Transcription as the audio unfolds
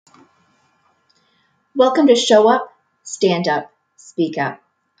Welcome to Show Up, Stand Up, Speak Up.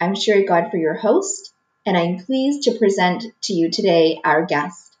 I'm Sherry Godfrey, your host, and I'm pleased to present to you today our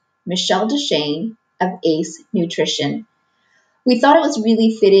guest, Michelle Deshane of ACE Nutrition. We thought it was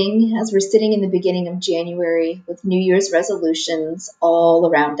really fitting as we're sitting in the beginning of January with New Year's resolutions all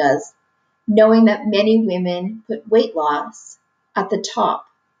around us, knowing that many women put weight loss at the top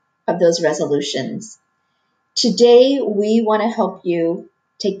of those resolutions. Today, we want to help you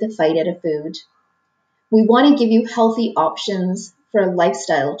take the fight out of food. We want to give you healthy options for a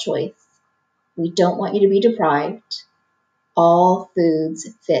lifestyle choice. We don't want you to be deprived. All foods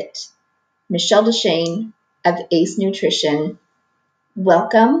fit. Michelle Deshane of ACE Nutrition,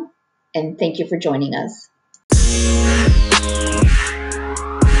 welcome and thank you for joining us.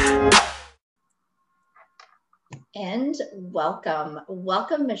 And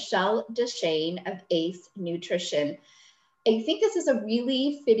welcome Michelle Deshane of ACE Nutrition. I think this is a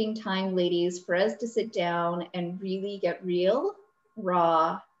really fitting time, ladies, for us to sit down and really get real,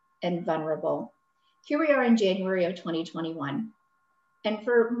 raw, and vulnerable. Here we are in January of 2021. And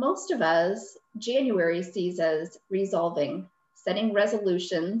for most of us, January sees us resolving, setting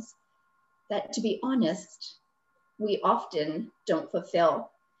resolutions that, to be honest, we often don't fulfill.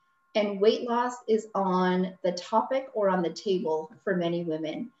 And weight loss is on the topic or on the table for many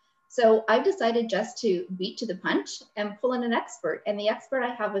women. So I decided just to beat to the punch and pull in an expert. And the expert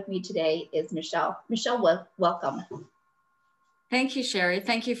I have with me today is Michelle. Michelle, welcome. Thank you, Sherry.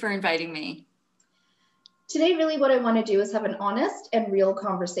 Thank you for inviting me. Today, really what I want to do is have an honest and real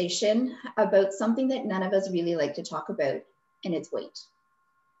conversation about something that none of us really like to talk about, and it's weight.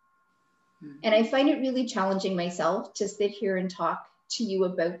 And I find it really challenging myself to sit here and talk to you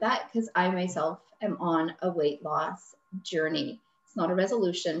about that because I myself am on a weight loss journey. It's not a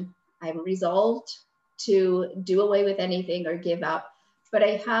resolution. I'm resolved to do away with anything or give up, but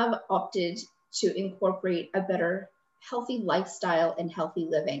I have opted to incorporate a better healthy lifestyle and healthy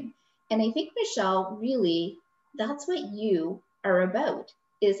living. And I think, Michelle, really, that's what you are about,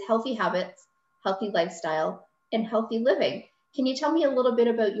 is healthy habits, healthy lifestyle, and healthy living. Can you tell me a little bit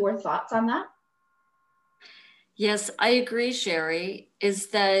about your thoughts on that? Yes, I agree, Sherry, is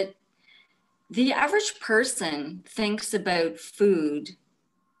that the average person thinks about food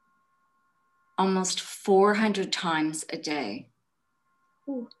almost 400 times a day.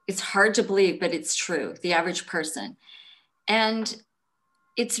 Ooh. It's hard to believe, but it's true, the average person. And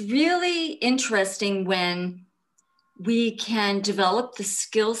it's really interesting when we can develop the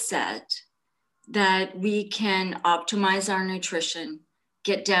skill set that we can optimize our nutrition,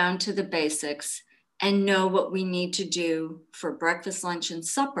 get down to the basics, and know what we need to do for breakfast, lunch, and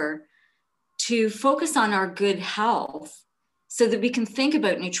supper to focus on our good health so that we can think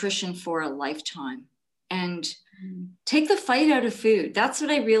about nutrition for a lifetime and take the fight out of food. That's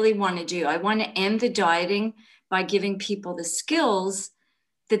what I really want to do. I want to end the dieting by giving people the skills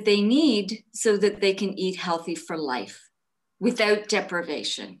that they need so that they can eat healthy for life without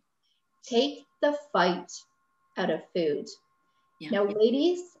deprivation. Take the fight out of food. Yeah. Now,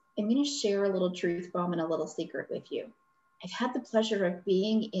 ladies, I'm going to share a little truth bomb and a little secret with you. I've had the pleasure of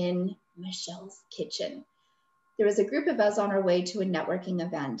being in Michelle's kitchen. There was a group of us on our way to a networking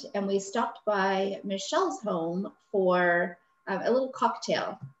event, and we stopped by Michelle's home for a little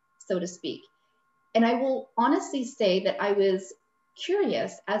cocktail, so to speak. And I will honestly say that I was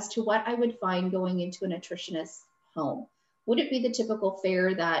curious as to what I would find going into a nutritionist's home. Would it be the typical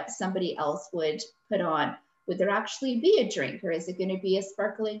fare that somebody else would put on? Would there actually be a drink, or is it going to be a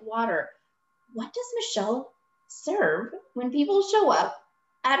sparkling water? What does Michelle serve when people show up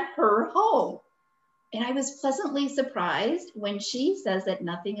at her home? And I was pleasantly surprised when she says that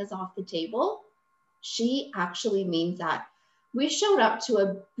nothing is off the table. She actually means that. We showed up to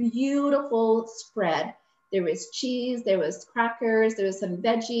a beautiful spread. There was cheese, there was crackers, there was some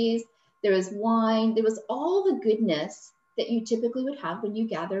veggies, there was wine, there was all the goodness that you typically would have when you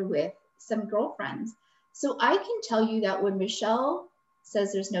gather with some girlfriends. So I can tell you that when Michelle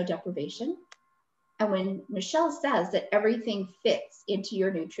says there's no deprivation, and when Michelle says that everything fits into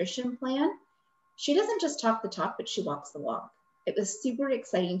your nutrition plan, she doesn't just talk the talk, but she walks the walk. It was super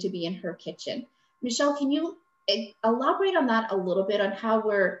exciting to be in her kitchen. Michelle, can you elaborate on that a little bit, on how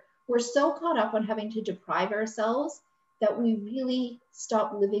we're so caught up on having to deprive ourselves that we really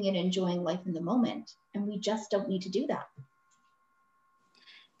stop living and enjoying life in the moment, and we just don't need to do that.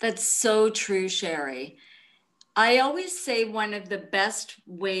 That's so true, Sherry. I always say one of the best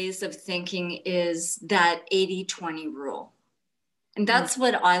ways of thinking is that 80-20 rule. And that's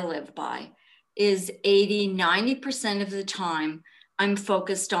what I live by, is 80-90% of the time, I'm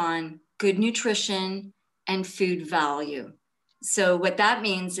focused on good nutrition and food value. So what that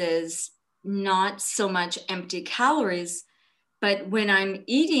means is not so much empty calories, but when I'm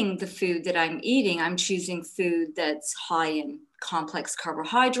eating the food that I'm eating, I'm choosing food that's high in complex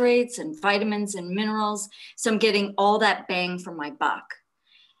carbohydrates and vitamins and minerals. So I'm getting all that bang for my buck.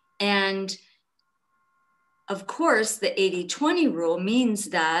 And of course, the 80-20 rule means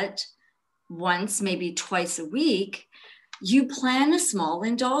that once, maybe twice a week, you plan a small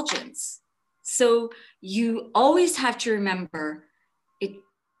indulgence. So you always have to remember, it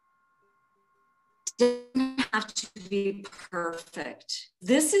doesn't have to be perfect.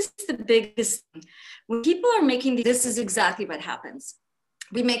 This is the biggest thing. When people are making this is exactly what happens.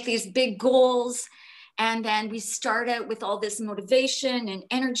 We make these big goals, and then we start out with all this motivation and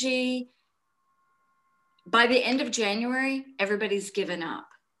energy. By the end of January, everybody's given up.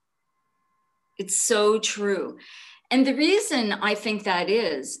 It's so true. And the reason I think that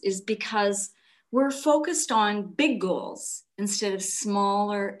is because we're focused on big goals instead of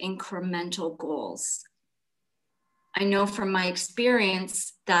smaller incremental goals. I know from my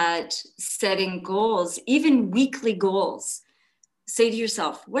experience that setting goals, even weekly goals, say to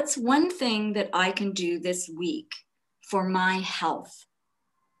yourself, what's one thing that I can do this week for my health?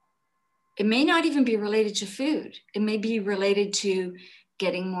 It may not even be related to food. It may be related to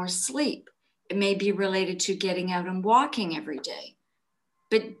getting more sleep. It may be related to getting out and walking every day.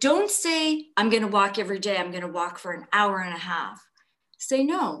 But don't say, I'm going to walk every day. I'm going to walk for an hour and a half. Say,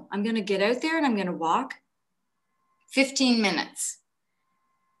 no, I'm going to get out there and I'm going to walk 15 minutes.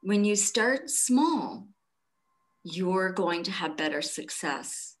 When you start small, you're going to have better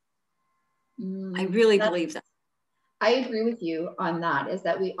success. I really believe that. I agree with you on that, is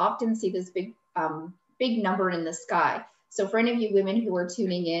that we often see this big number in the sky. So for any of you women who are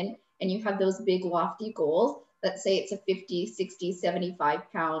tuning in and you have those big lofty goals, let's say it's a 50, 60,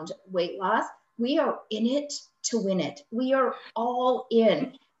 75 pound weight loss, we are in it to win it. We are all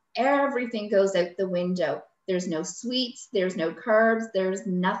in. Everything goes out the window. There's no sweets, there's no carbs, there's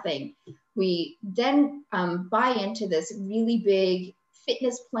nothing. We then buy into this really big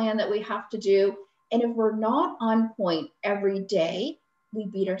fitness plan that we have to do. And if we're not on point every day, we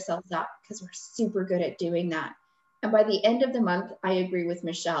beat ourselves up because we're super good at doing that. And by the end of the month, I agree with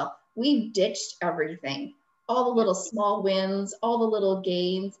Michelle, we've ditched everything, all the little small wins, all the little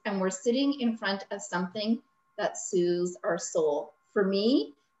gains, and we're sitting in front of something that soothes our soul. For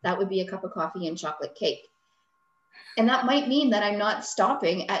me, that would be a cup of coffee and chocolate cake. And that might mean that I'm not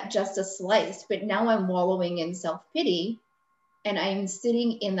stopping at just a slice, but now I'm wallowing in self-pity and I'm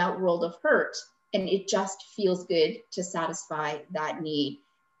sitting in that world of hurt. And it just feels good to satisfy that need.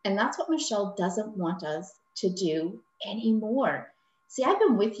 And that's what Michelle doesn't want us to do anymore. See, I've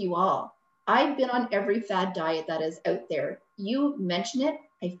been with you all. I've been on every fad diet that is out there. You mention it,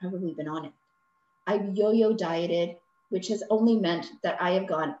 I've probably been on it. I've yo-yo dieted, which has only meant that I have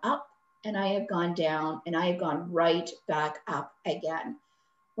gone up and I have gone down and I have gone right back up again.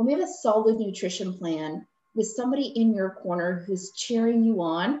 When we have a solid nutrition plan with somebody in your corner who's cheering you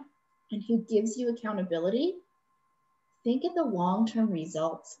on, and who gives you accountability, think of the long-term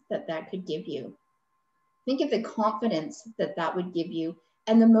results that that could give you. Think of the confidence that that would give you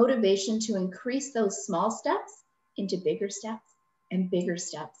and the motivation to increase those small steps into bigger steps and bigger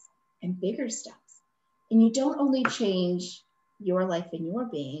steps and bigger steps. And you don't only change your life and your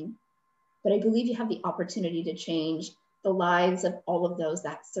being, but I believe you have the opportunity to change the lives of all of those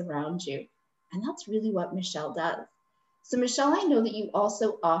that surround you. And that's really what Michelle does. So Michelle, I know that you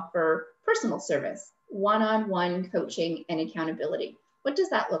also offer personal service, one-on-one coaching and accountability. What does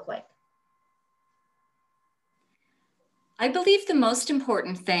that look like? I believe the most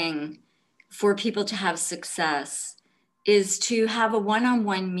important thing for people to have success is to have a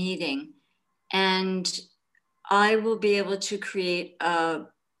one-on-one meeting, and I will be able to create a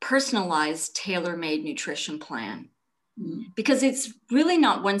personalized, tailor-made nutrition plan, because it's really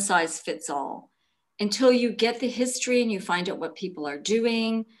not one size fits all. Until you get the history and you find out what people are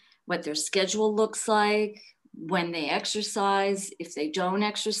doing, what their schedule looks like, when they exercise, if they don't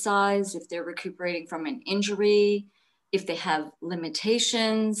exercise, if they're recuperating from an injury, if they have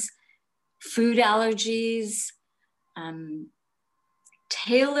limitations, food allergies,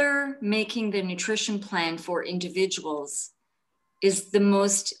 tailor making the nutrition plan for individuals is the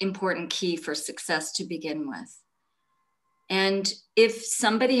most important key for success to begin with. And if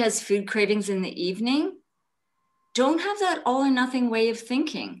somebody has food cravings in the evening, don't have that all or nothing way of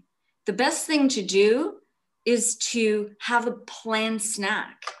thinking. The best thing to do is to have a planned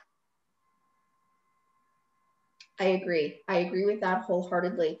snack. I agree. I agree with that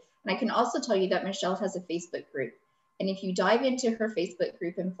wholeheartedly. And I can also tell you that Michelle has a Facebook group. And if you dive into her Facebook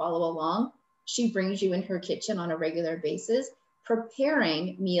group and follow along, she brings you in her kitchen on a regular basis,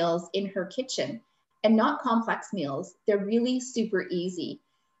 preparing meals in her kitchen, and not complex meals. They're really super easy.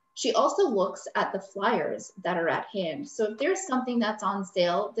 She also looks at the flyers that are at hand. So if there's something that's on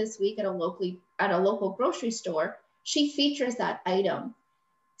sale this week at a local grocery store, she features that item.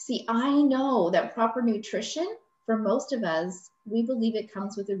 See, I know that proper nutrition, for most of us, we believe it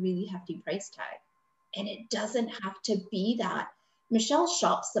comes with a really hefty price tag. And it doesn't have to be that. Michelle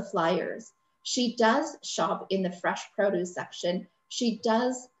shops the flyers. She does shop in the fresh produce section. She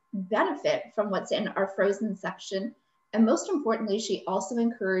does benefit from what's in our frozen section. And most importantly, she also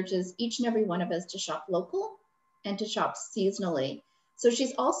encourages each and every one of us to shop local and to shop seasonally. So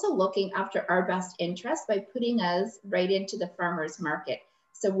she's also looking after our best interest by putting us right into the farmer's market.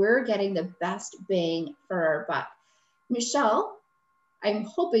 So we're getting the best bang for our buck. Michelle, I'm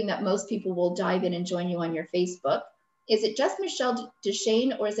hoping that most people will dive in and join you on your Facebook. Is it just Michelle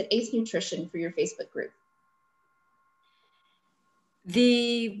Duchesne, or is it Ace Nutrition for your Facebook group?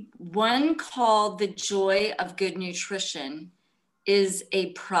 The one called The Joy of Good Nutrition is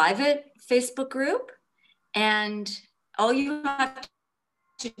a private Facebook group, and all you have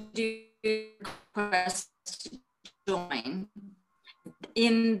to do is request to join.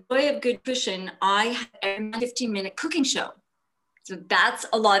 In Joy of Good Nutrition, I have a 15-minute cooking show. So that's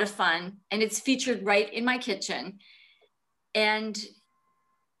a lot of fun, and it's featured right in my kitchen. And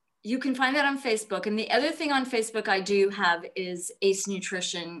you can find that on Facebook. And the other thing on Facebook I do have is Ace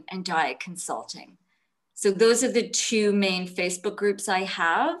Nutrition and Diet Consulting. So those are the two main Facebook groups I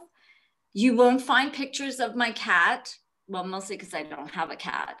have. You won't find pictures of my cat. Well, mostly because I don't have a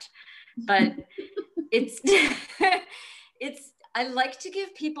cat, but I like to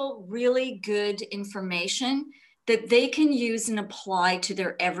give people really good information that they can use and apply to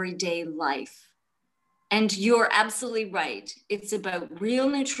their everyday life. And you're absolutely right. It's about real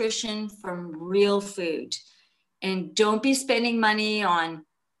nutrition from real food. And don't be spending money on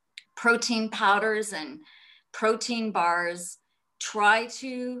protein powders and protein bars. Try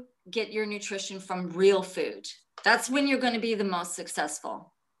to get your nutrition from real food. That's when you're going to be the most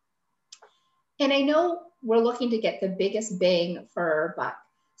successful. And I know we're looking to get the biggest bang for our buck.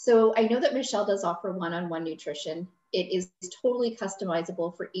 So I know that Michelle does offer one-on-one nutrition. It is totally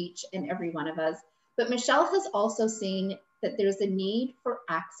customizable for each and every one of us. But Michelle has also seen that there's a need for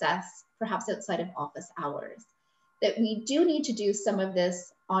access, perhaps outside of office hours, that we do need to do some of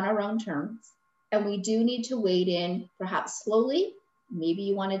this on our own terms. And we do need to wade in, perhaps slowly. Maybe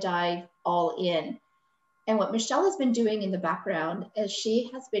you want to dive all in. And what Michelle has been doing in the background is she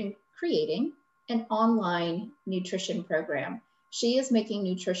has been creating an online nutrition program. She is making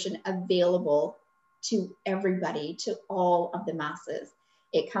nutrition available to everybody, to all of the masses.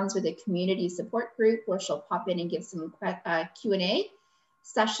 It comes with a community support group where she'll pop in and give some Q&A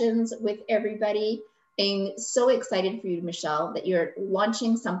sessions with everybody. I'm so excited for you, Michelle, that you're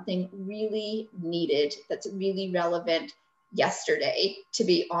launching something really needed, that's really relevant yesterday, to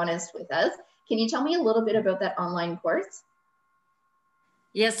be honest with us. Can you tell me a little bit about that online course?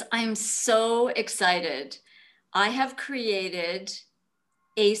 Yes, I'm so excited. I have created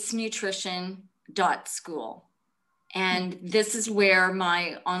acenutrition.school. And this is where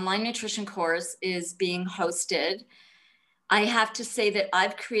my online nutrition course is being hosted. I have to say that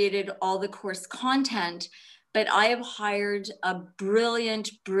I've created all the course content, but I have hired a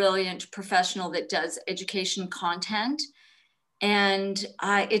brilliant, brilliant professional that does education content. And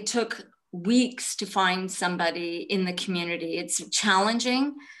it took weeks to find somebody in the community. It's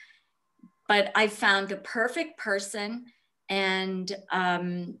challenging, but I found the perfect person. And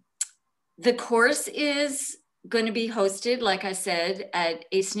the course is going to be hosted, like I said, at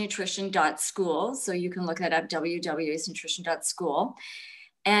acenutrition.school. So you can look that up, www.acenutrition.school.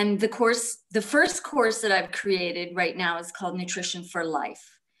 And the first course that I've created right now is called Nutrition for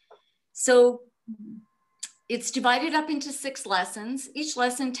Life. So it's divided up into 6 lessons. Each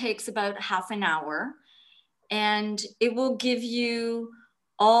lesson takes about half an hour, and it will give you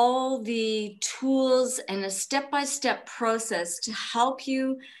all the tools and a step-by-step process to help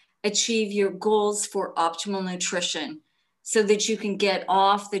you achieve your goals for optimal nutrition so that you can get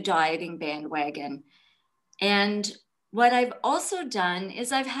off the dieting bandwagon. And what I've also done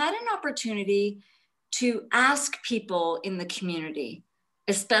is I've had an opportunity to ask people in the community,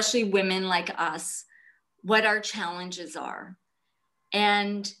 especially women like us, what our challenges are.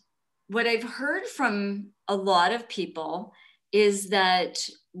 And what I've heard from a lot of people is that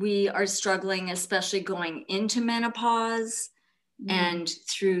we are struggling, especially going into menopause, and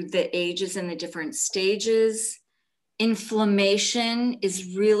through the ages and the different stages. Inflammation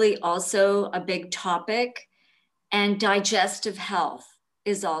is really also a big topic, and digestive health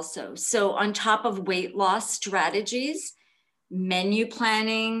is also. So on top of weight loss strategies, menu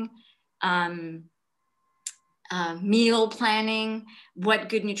planning, meal planning, what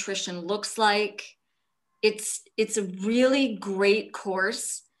good nutrition looks like. It's a really great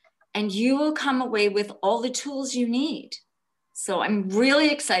course, and you will come away with all the tools you need. So I'm really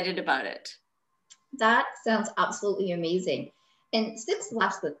excited about it. That sounds absolutely amazing. And six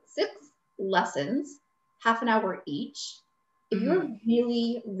lessons, half an hour each. If you're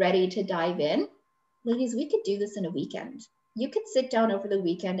really ready to dive in, ladies, we could do this in a weekend. You could sit down over the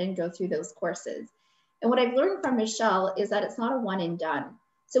weekend and go through those courses. And what I've learned from Michelle is that it's not a one and done.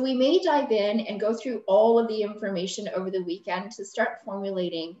 So we may dive in and go through all of the information over the weekend to start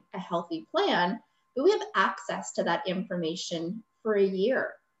formulating a healthy plan, but we have access to that information for a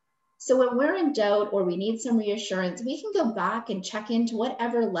year. So when we're in doubt or we need some reassurance, we can go back and check into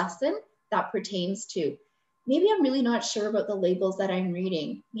whatever lesson that pertains to. Maybe I'm really not sure about the labels that I'm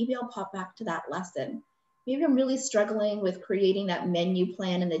reading. Maybe I'll pop back to that lesson. Maybe I'm really struggling with creating that menu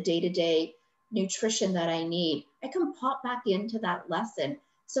plan and the day-to-day nutrition that I need. I can pop back into that lesson.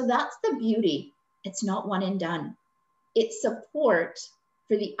 So that's the beauty. It's not one and done. It's support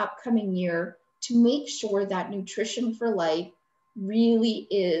for the upcoming year to make sure that Nutrition for Life really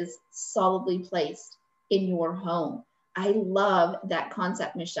is solidly placed in your home. I love that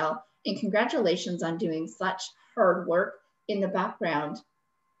concept, Michelle, and congratulations on doing such hard work in the background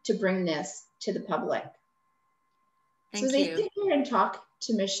to bring this to the public. Thank you. So as I sit here and talk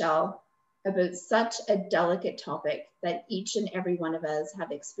to Michelle about such a delicate topic that each and every one of us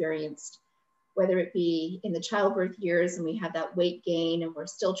have experienced, whether it be in the childbirth years and we have that weight gain and we're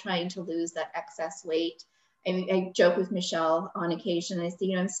still trying to lose that excess weight. I mean, I joke with Michelle on occasion. I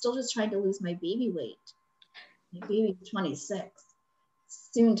say, I'm still just trying to lose my baby weight. My baby's 26.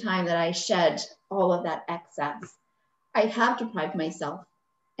 Soon time that I shed all of that excess. I have deprived myself,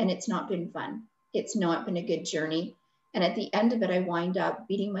 and it's not been fun. It's not been a good journey. And at the end of it, I wind up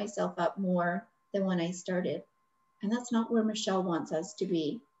beating myself up more than when I started. And that's not where Michelle wants us to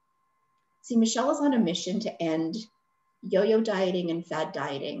be. See, Michelle is on a mission to end yo-yo dieting and fad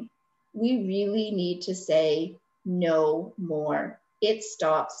dieting. We really need to say no more. It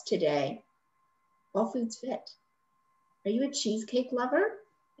stops today. All foods fit. Are you a cheesecake lover?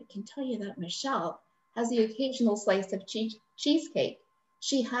 I can tell you that Michelle has the occasional slice of cheesecake.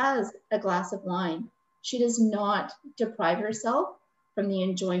 She has a glass of wine. She does not deprive herself from the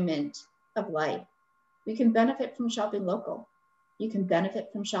enjoyment of life. We can benefit from shopping local. You can benefit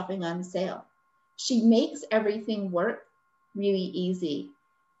from shopping on sale. She makes everything work really easy.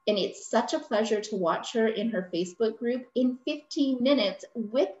 And it's such a pleasure to watch her in her Facebook group in 15 minutes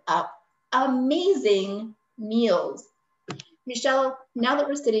whip up amazing meals. Michelle, now that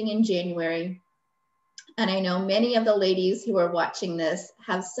we're sitting in January, and I know many of the ladies who are watching this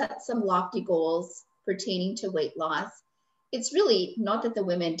have set some lofty goals pertaining to weight loss, it's really not that the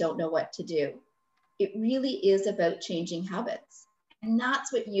women don't know what to do. It really is about changing habits. And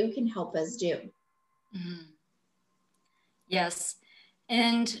that's what you can help us do. Mm-hmm. Yes.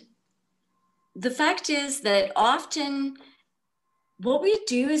 And the fact is that often what we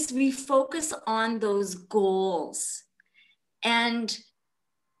do is we focus on those goals. And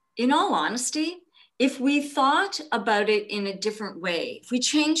in all honesty, if we thought about it in a different way, if we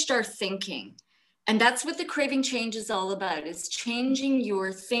changed our thinking, and that's what the Craving Change is all about, is changing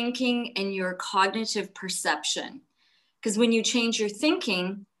your thinking and your cognitive perception. Because when you change your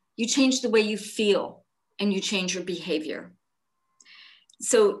thinking, you change the way you feel and you change your behavior.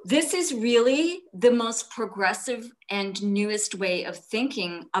 So this is really the most progressive and newest way of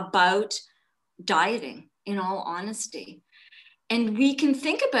thinking about dieting, in all honesty. And we can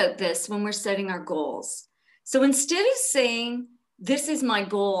think about this when we're setting our goals. So instead of saying, this is my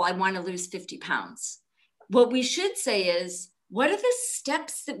goal, I want to lose 50 pounds, what we should say is, what are the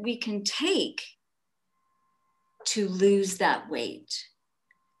steps that we can take to lose that weight?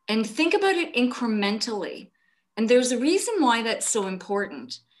 And think about it incrementally. And there's a reason why that's so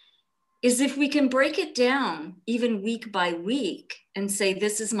important, is if we can break it down even week by week and say,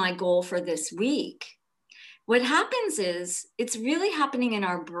 this is my goal for this week, what happens is, it's really happening in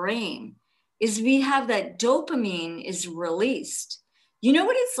our brain, is we have that dopamine is released. You know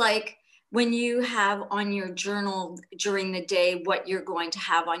what it's like when you have on your journal during the day what you're going to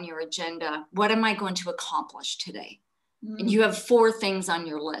have on your agenda? What am I going to accomplish today? And you have 4 things on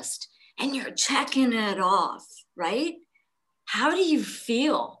your list and you're checking it off, right? How do you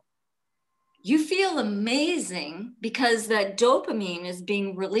feel? You feel amazing because that dopamine is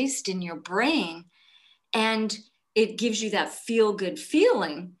being released in your brain and it gives you that feel-good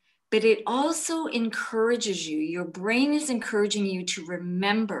feeling, but it also encourages you. Your brain is encouraging you to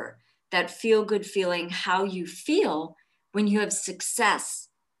remember that feel-good feeling, how you feel when you have success,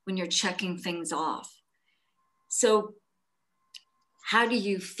 when you're checking things off. So how do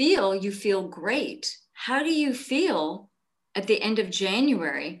you feel? You feel great. How do you feel at the end of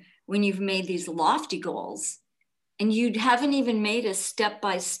January when you've made these lofty goals and you haven't even made a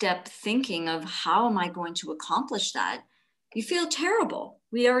step-by-step thinking of how am I going to accomplish that? You feel terrible.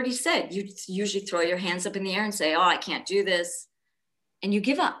 We already said you usually throw your hands up in the air and say, oh, I can't do this. And you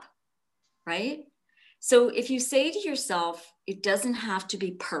give up, right? So if you say to yourself, it doesn't have to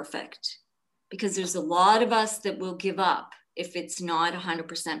be perfect, because there's a lot of us that will give up if it's not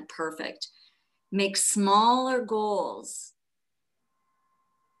 100% perfect. Make smaller goals,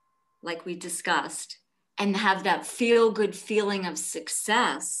 like we discussed, and have that feel-good feeling of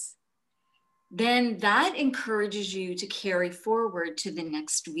success, then that encourages you to carry forward to the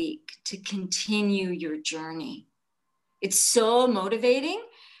next week, to continue your journey. It's so motivating,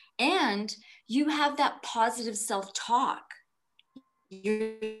 and you have that positive self-talk.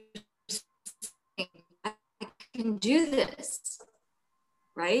 You're saying, I can do this,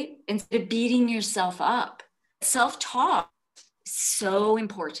 right? Instead of beating yourself up. Self-talk is so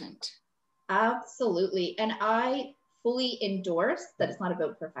important. Absolutely. And I fully endorse that it's not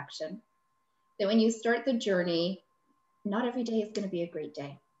about perfection. That when you start the journey, not every day is going to be a great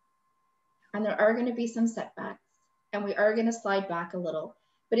day. And there are going to be some setbacks, and we are going to slide back a little.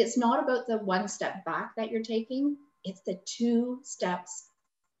 But it's not about the one step back that you're taking, it's the 2 steps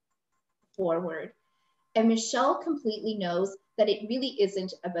forward. And Michelle completely knows that it really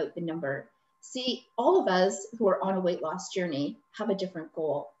isn't about the number. See, all of us who are on a weight loss journey have a different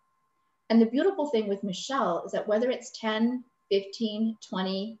goal. And the beautiful thing with Michelle is that whether it's 10, 15,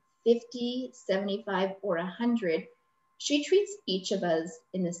 20, 50, 75, or 100, she treats each of us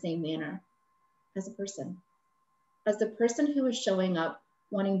in the same manner as a person who is showing up,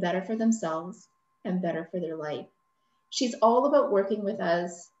 wanting better for themselves and better for their life. She's all about working with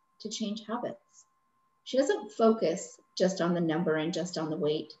us to change habits. She doesn't focus just on the number and just on the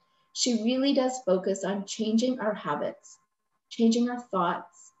weight. She really does focus on changing our habits, changing our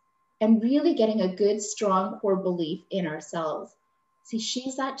thoughts, and really getting a good, strong core belief in ourselves. See,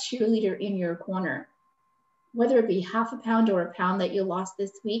 she's that cheerleader in your corner. Whether it be half a pound or a pound that you lost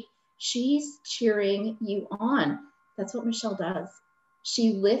this week, she's cheering you on. That's what Michelle does.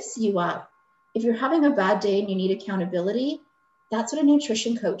 She lifts you up. If you're having a bad day and you need accountability, that's what a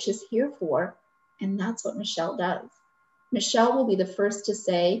nutrition coach is here for. And that's what Michelle does. Michelle will be the first to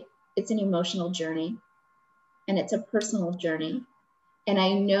say it's an emotional journey and it's a personal journey. And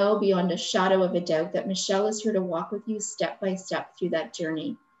I know beyond a shadow of a doubt that Michelle is here to walk with you step by step through that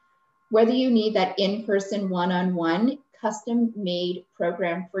journey. Whether you need that in-person one-on-one custom-made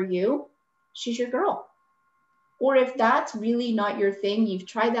program for you, she's your girl. Or if that's really not your thing, you've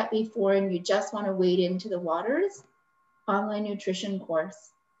tried that before and you just want to wade into the waters, online nutrition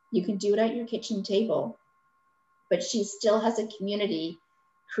course. You can do it at your kitchen table, but she still has a community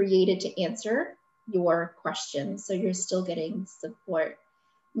created to answer your questions. So you're still getting support.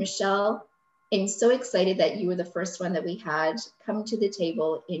 Michelle, I'm so excited that you were the first one that we had come to the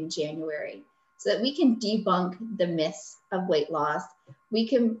table in January so that we can debunk the myths of weight loss. We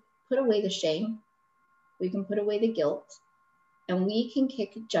can put away the shame, we can put away the guilt, and we can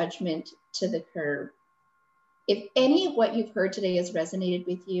kick judgment to the curb. If any of what you've heard today has resonated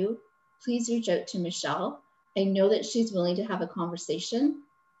with you, please reach out to Michelle. I know that she's willing to have a conversation,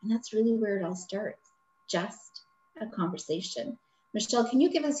 and that's really where it all starts, just a conversation. Michelle, can you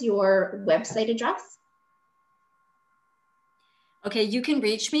give us your website address? Okay, you can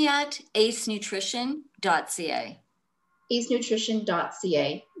reach me at acenutrition.ca.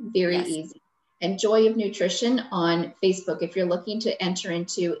 acenutrition.ca, very easy. And Joy of Nutrition on Facebook if you're looking to enter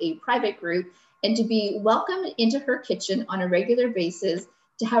into a private group and to be welcomed into her kitchen on a regular basis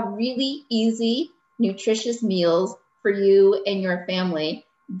to have really easy, nutritious meals for you and your family.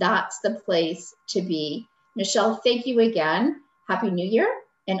 That's the place to be. Michelle, thank you again. Happy New Year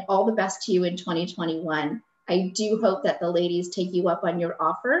and all the best to you in 2021. I do hope that the ladies take you up on your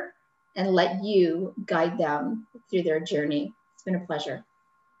offer and let you guide them through their journey. It's been a pleasure.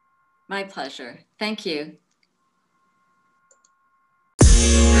 My pleasure. Thank you.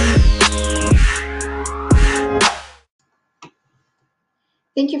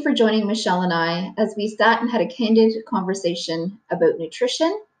 Thank you for joining Michelle and I as we sat and had a candid conversation about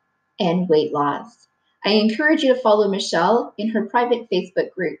nutrition and weight loss. I encourage you to follow Michelle in her private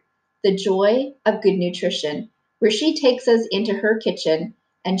Facebook group, The Joy of Good Nutrition, where she takes us into her kitchen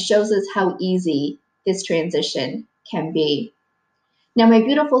and shows us how easy this transition can be. Now, my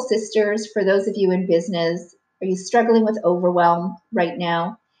beautiful sisters, for those of you in business, are you struggling with overwhelm right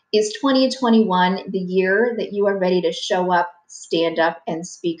now? Is 2021 the year that you are ready to show up, stand up, and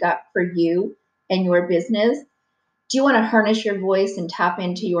speak up for you and your business? Do you want to harness your voice and tap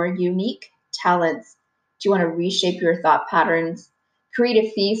into your unique talents? Do you want to reshape your thought patterns? Create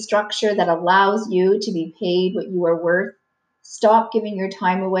a fee structure that allows you to be paid what you are worth? Stop giving your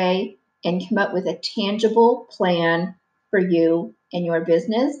time away and come up with a tangible plan for you and your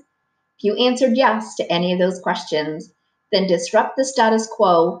business? If you answered yes to any of those questions, then Disrupt the Status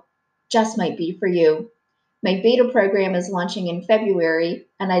Quo just might be for you. My beta program is launching in February,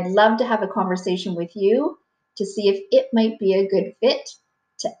 and I'd love to have a conversation with you to see if it might be a good fit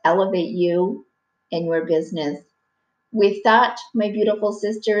to elevate you and your business. With that, my beautiful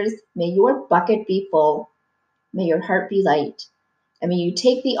sisters, may your bucket be full, may your heart be light, and may you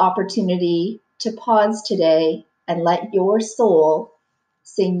take the opportunity to pause today and let your soul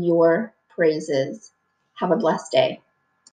sing your praises. Have a blessed day.